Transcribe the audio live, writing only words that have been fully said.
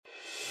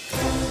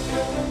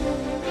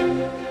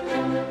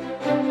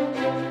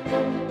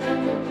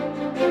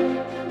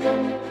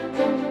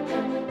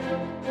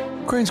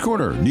Crane's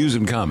Corner News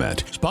and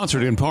Comment,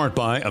 sponsored in part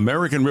by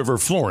American River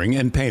Flooring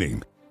and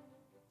Painting.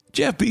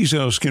 Jeff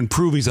Bezos can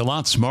prove he's a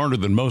lot smarter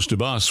than most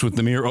of us with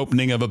the mere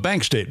opening of a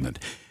bank statement.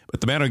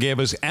 But the man who gave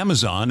us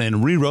Amazon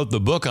and rewrote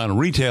the book on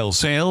retail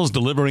sales,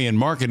 delivery, and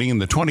marketing in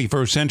the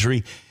 21st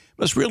century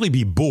must really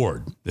be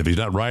bored if he's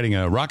not riding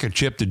a rocket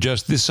ship to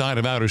just this side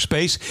of outer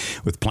space.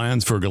 With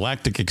plans for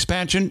galactic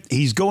expansion,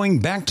 he's going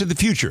back to the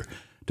future,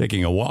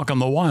 taking a walk on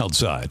the wild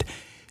side.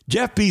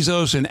 Jeff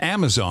Bezos and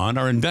Amazon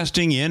are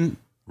investing in,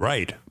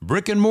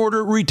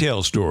 brick-and-mortar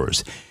retail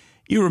stores.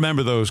 You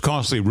remember those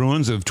costly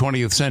ruins of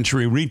 20th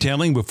century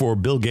retailing before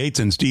Bill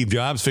Gates and Steve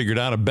Jobs figured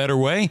out a better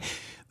way?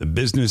 The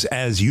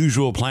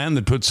business-as-usual plan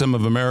that put some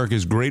of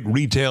America's great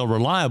retail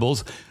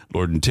reliables,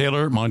 Lord &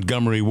 Taylor,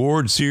 Montgomery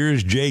Ward,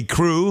 Sears, J.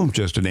 Crew,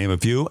 just to name a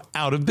few,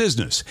 out of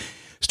business.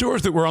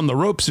 Stores that were on the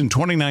ropes in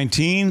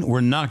 2019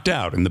 were knocked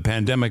out in the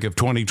pandemic of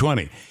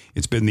 2020.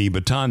 It's been the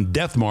Baton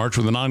Death March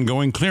with an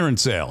ongoing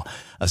clearance sale,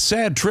 a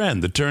sad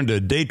trend that turned a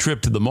day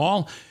trip to the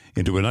mall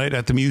into a night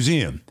at the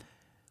museum.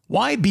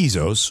 Why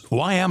Bezos?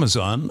 Why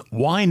Amazon?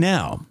 Why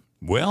now?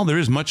 Well, there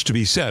is much to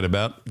be said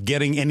about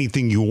getting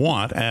anything you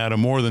want at a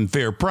more than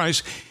fair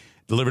price,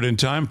 delivered in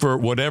time for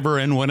whatever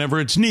and whenever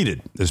it's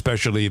needed,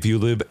 especially if you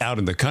live out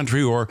in the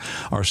country or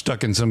are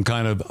stuck in some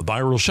kind of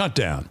viral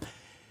shutdown.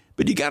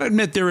 But you got to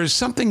admit there is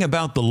something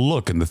about the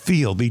look and the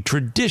feel, the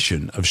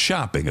tradition of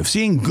shopping, of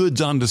seeing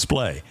goods on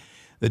display.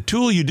 The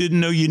tool you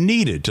didn't know you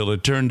needed till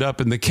it turned up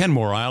in the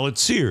Kenmore aisle at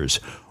Sears,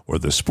 or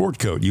the sport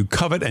coat you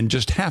covet and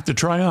just have to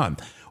try on,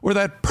 or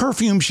that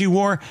perfume she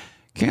wore.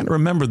 Can't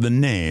remember the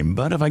name,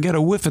 but if I get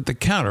a whiff at the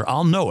counter,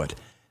 I'll know it.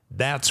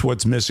 That's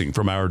what's missing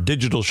from our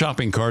digital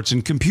shopping carts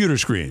and computer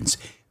screens.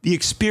 The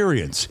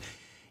experience.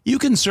 You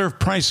can surf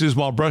prices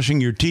while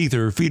brushing your teeth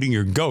or feeding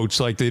your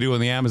goats like they do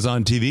in the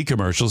Amazon TV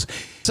commercials.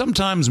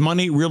 Sometimes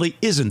money really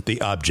isn't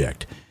the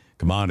object.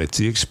 Come on, it's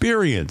the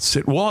experience.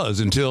 It was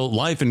until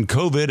life and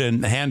COVID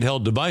and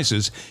handheld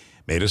devices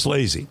made us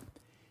lazy.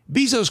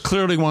 Bezos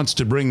clearly wants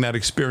to bring that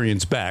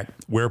experience back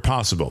where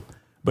possible,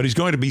 but he's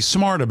going to be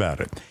smart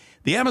about it.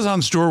 The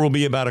Amazon store will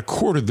be about a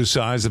quarter the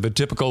size of a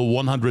typical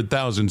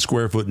 100,000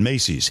 square foot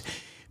Macy's,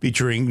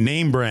 featuring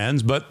name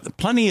brands, but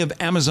plenty of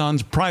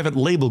Amazon's private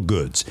label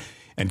goods.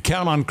 And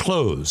count on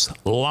clothes,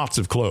 lots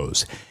of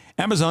clothes.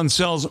 Amazon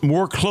sells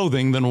more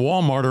clothing than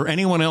Walmart or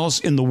anyone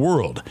else in the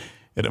world.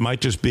 And it might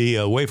just be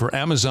a way for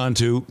Amazon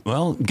to,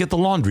 get the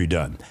laundry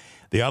done.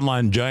 The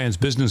online giant's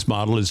business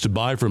model is to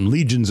buy from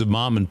legions of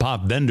mom and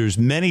pop vendors.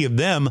 Many of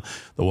them,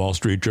 the Wall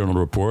Street Journal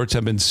reports,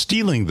 have been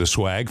stealing the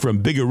swag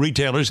from bigger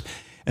retailers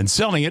and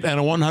selling it at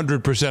a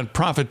 100%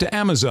 profit to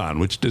Amazon,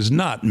 which does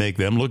not make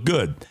them look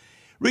good.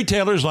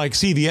 Retailers like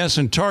CVS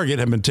and Target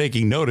have been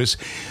taking notice.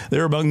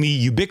 They're among the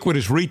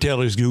ubiquitous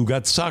retailers who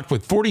got socked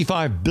with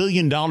 $45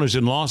 billion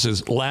in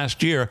losses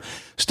last year.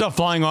 Stuff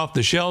flying off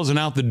the shelves and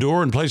out the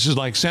door in places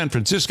like San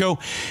Francisco,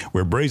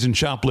 where brazen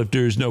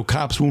shoplifters know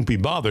cops won't be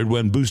bothered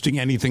when boosting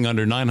anything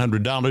under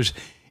 $900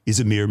 is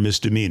a mere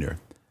misdemeanor.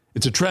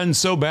 It's a trend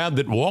so bad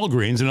that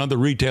Walgreens and other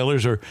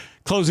retailers are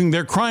closing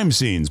their crime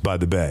scenes by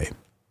the bay.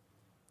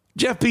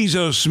 Jeff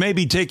Bezos may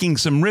be taking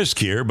some risk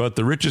here, but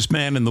the richest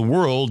man in the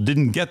world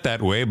didn't get that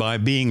way by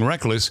being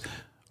reckless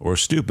or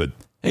stupid.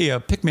 Hey,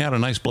 pick me out a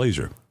nice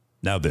blazer.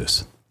 Now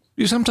this.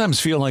 You sometimes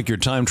feel like you're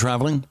time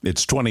traveling?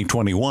 It's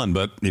 2021,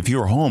 but if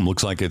your home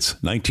looks like it's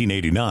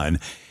 1989,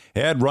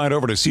 head right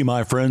over to see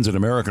my friends at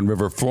American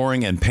River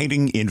Flooring and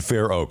Painting in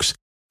Fair Oaks.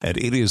 And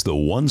it is the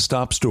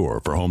one-stop store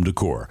for home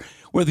decor.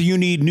 Whether you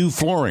need new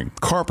flooring,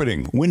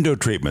 carpeting, window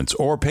treatments,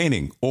 or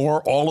painting,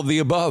 or all of the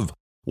above,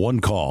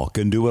 one call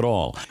can do it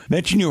all.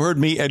 Mention you heard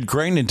me, Ed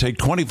Crane, and take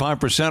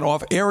 25%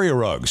 off area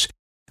rugs.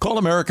 Call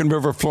American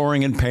River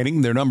Flooring and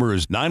Painting. Their number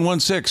is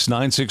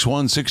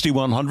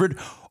 916-961-6100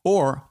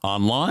 or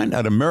online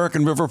at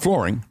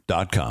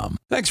AmericanRiverFlooring.com.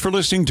 Thanks for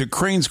listening to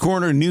Crane's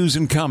Corner News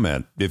and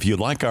Comment. If you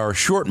like our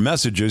short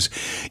messages,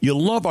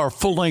 you'll love our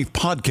full-length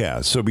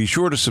podcast, so be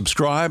sure to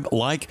subscribe,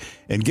 like,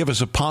 and give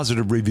us a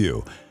positive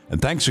review.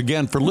 And thanks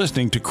again for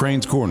listening to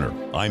Crane's Corner.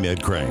 I'm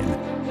Ed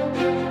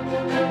Crane.